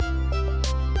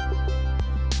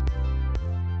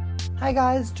Hi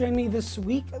guys, join me this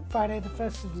week, Friday the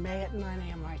 1st of May at 9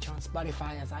 a.m. right here on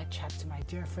Spotify as I chat to my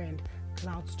dear friend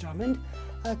Clouds Drummond.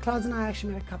 Clouds and I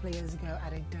actually met a couple of years ago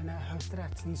at a dinner hosted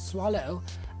at Swallow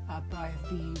by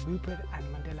the Rupert and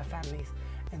Mandela families,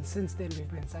 and since then we've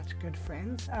been such good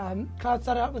friends. Clouds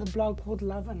started out with a blog called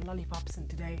Love and Lollipops, and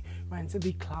today runs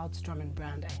the Clouds Drummond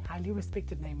brand, a highly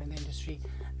respected name in the industry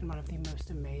and one of the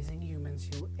most amazing humans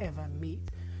you'll ever meet.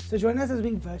 So join us as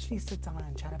we virtually sit down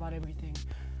and chat about everything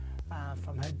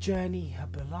from her journey, her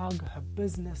blog, her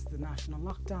business, the national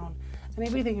lockdown, and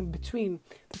everything in between.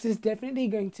 This is definitely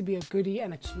going to be a goodie,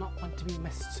 and it's not one to be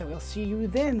missed. So we'll see you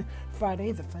then,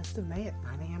 Friday the 1st of May at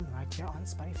 9 a.m. right here on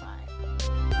Spotify.